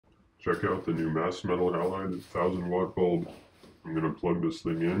check out the new mass metal halide 1000-watt bulb. I'm going to plug this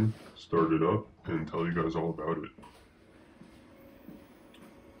thing in, start it up, and tell you guys all about it.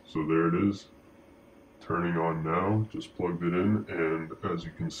 So there it is, turning on now, just plugged it in, and as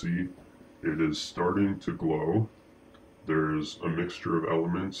you can see, it is starting to glow. There's a mixture of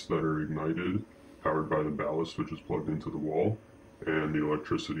elements that are ignited, powered by the ballast which is plugged into the wall, and the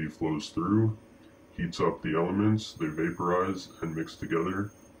electricity flows through, heats up the elements, they vaporize and mix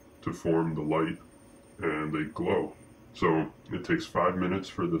together to form the light, and they glow. So it takes 5 minutes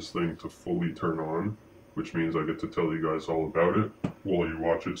for this thing to fully turn on, which means I get to tell you guys all about it while you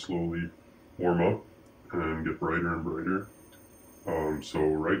watch it slowly warm up and get brighter and brighter. So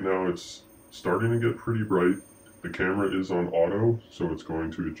right now it's starting to get pretty bright. The camera is on auto, so it's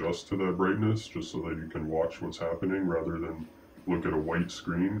going to adjust to that brightness just so that you can watch what's happening rather than look at a white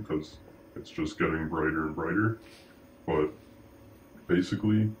screen, because it's just getting brighter and brighter. But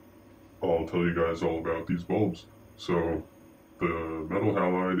basically, I'll tell you guys all about these bulbs. So the metal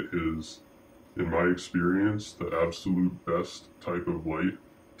halide is, in my experience, the absolute best type of light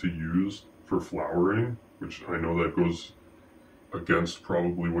to use for flowering, which I know that goes against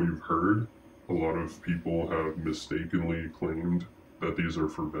probably what you've heard. A lot of people have mistakenly claimed that these are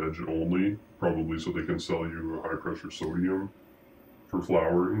for veg only, probably so they can sell you a high pressure sodium for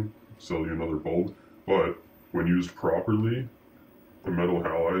flowering, sell you another bulb. But when used properly, the metal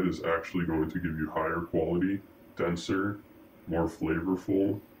halide is actually going to give you higher quality, denser, more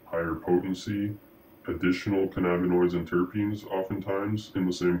flavorful, higher potency, additional cannabinoids and terpenes oftentimes in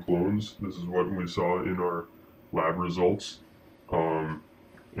the same clones. This is what we saw in our lab results.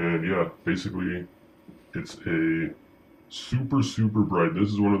 And yeah, basically it's a super bright, this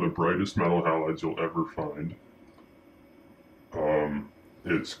is one of the brightest metal halides you'll ever find.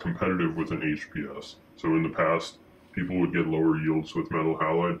 It's competitive with an HPS. So in the past, people would get lower yields with metal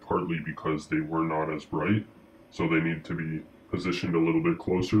halide, partly because they were not as bright. So they need to be positioned a little bit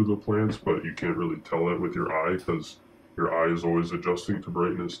closer to the plants, but you can't really tell that with your eye because your eye is always adjusting to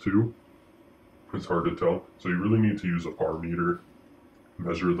brightness too. It's hard to tell. So you really need to use a par meter,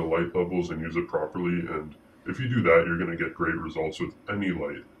 measure the light levels and use it properly. And if you do that, you're going to get great results with any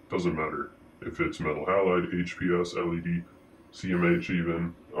light. Doesn't matter if it's metal halide, HPS, LED, CMH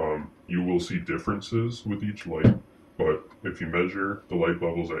even. You will see differences with each light, but if you measure the light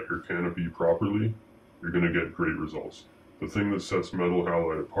levels at your canopy properly, you're going to get great results. The thing that sets metal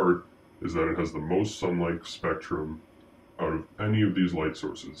halide apart is that it has the most sunlight spectrum out of any of these light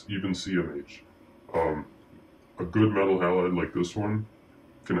sources, even CMH. A good metal halide like this one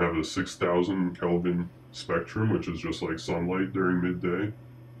can have a 6,000 Kelvin spectrum, which is just like sunlight during midday.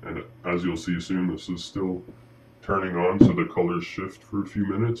 And as you'll see soon, this is still turning on, so the colors shift for a few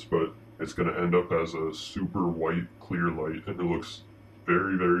minutes, but it's going to end up as a super white, clear light, and it looks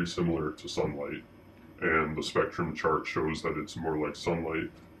very similar to sunlight. And the spectrum chart shows that it's more like sunlight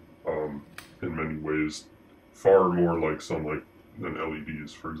in many ways, far more like sunlight than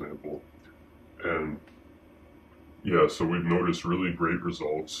LEDs, for example. And yeah, so we've noticed really great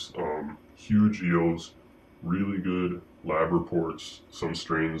results, huge yields, really good lab reports, some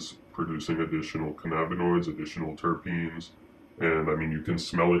strains producing additional cannabinoids, additional terpenes, and I mean, you can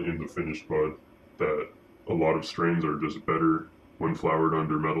smell it in the finished bud that a lot of strains are just better when flowered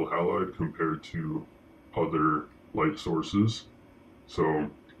under metal halide compared to other light sources.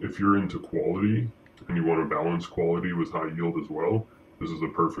 So if you're into quality and you want to balance quality with high yield as well, this is the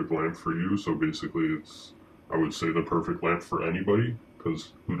perfect lamp for you. So basically it's, I would say, the perfect lamp for anybody,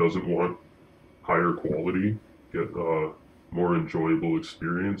 because who doesn't want higher quality, get a more enjoyable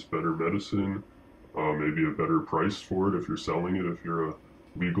experience, better medicine, maybe a better price for it if you're selling it, if you're a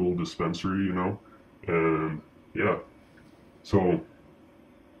legal dispensary, you know. And yeah, so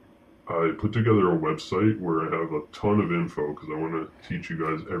I put together a website where I have a ton of info because I want to teach you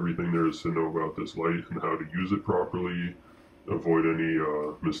guys everything there is to know about this light and how to use it properly, avoid any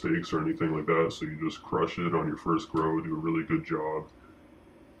mistakes or anything like that, so you just crush it on your first grow, do a really good job.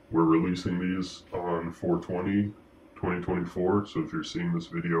 We're releasing these on 4/20/2024, so if you're seeing this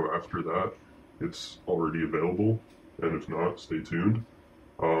video after that, it's already available, and if not, stay tuned.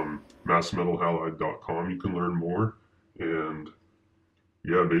 massmetalhalide.com, you can learn more. And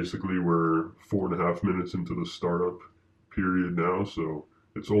yeah, basically we're 4.5 minutes into the startup period now, so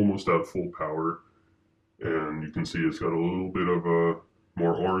it's almost at full power. And you can see it's got a little bit of a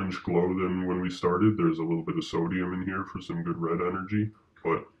more orange glow than when we started. There's a little bit of sodium in here for some good red energy,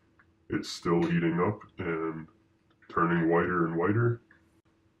 but it's still heating up and turning whiter and whiter.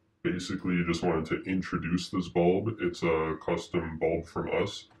 Basically, you just wanted to introduce this bulb. It's a custom bulb from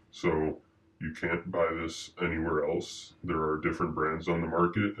us, so You can't buy this anywhere else. There are different brands on the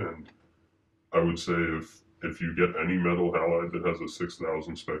market, and I would say if you get any metal halide that has a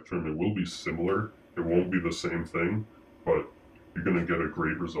 6000 spectrum, it will be similar. It won't be the same thing, but you're going to get a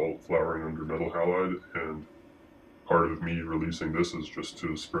great result flowering under metal halide. And part of me releasing this is just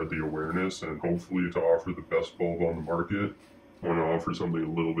to spread the awareness and hopefully to offer the best bulb on the market. I want to offer something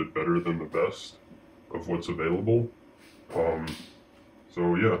a little bit better than the best of what's available.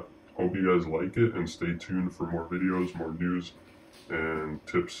 So yeah, hope you guys like it, and stay tuned for more videos, more news, and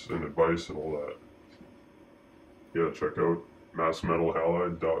tips and advice and all that. Yeah, check out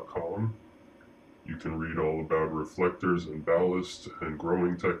massmetalhalide.com. You can read all about reflectors and ballast and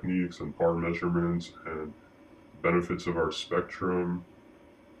growing techniques and par measurements and benefits of our spectrum.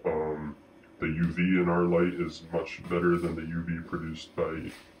 The UV in our light is much better than the UV produced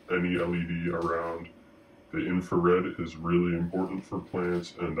by any LED around. The infrared is really important for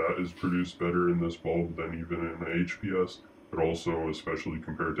plants, and that is produced better in this bulb than even in the HPS, but also, especially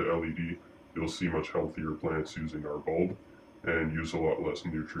compared to LED, you'll see much healthier plants using our bulb and use a lot less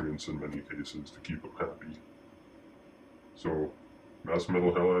nutrients in many cases to keep them happy. So,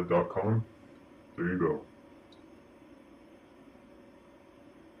 massmetalhalide.com, there you go.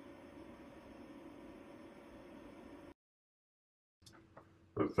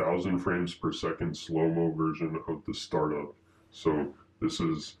 1,000 frames per second slow-mo version of the startup. So this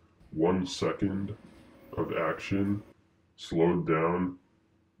is 1 second of action slowed down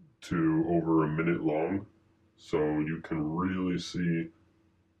to over a minute long. So you can really see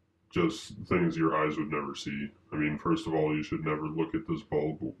just things your eyes would never see. I mean, first of all, you should never look at this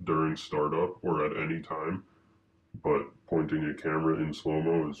bulb during startup or at any time, but pointing a camera in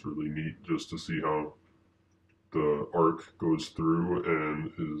slow-mo is really neat just to see how the arc goes through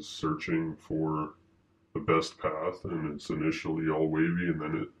and is searching for the best path, and it's initially all wavy and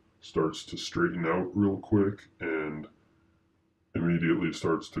then it starts to straighten out real quick and immediately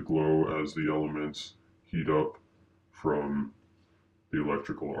starts to glow as the elements heat up from the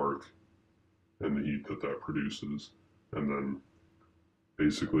electrical arc and the heat that that produces. And then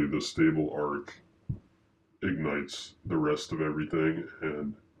basically the stable arc ignites the rest of everything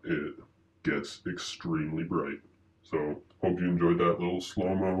and it gets extremely bright. So hope you enjoyed that little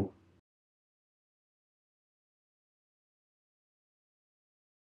slow-mo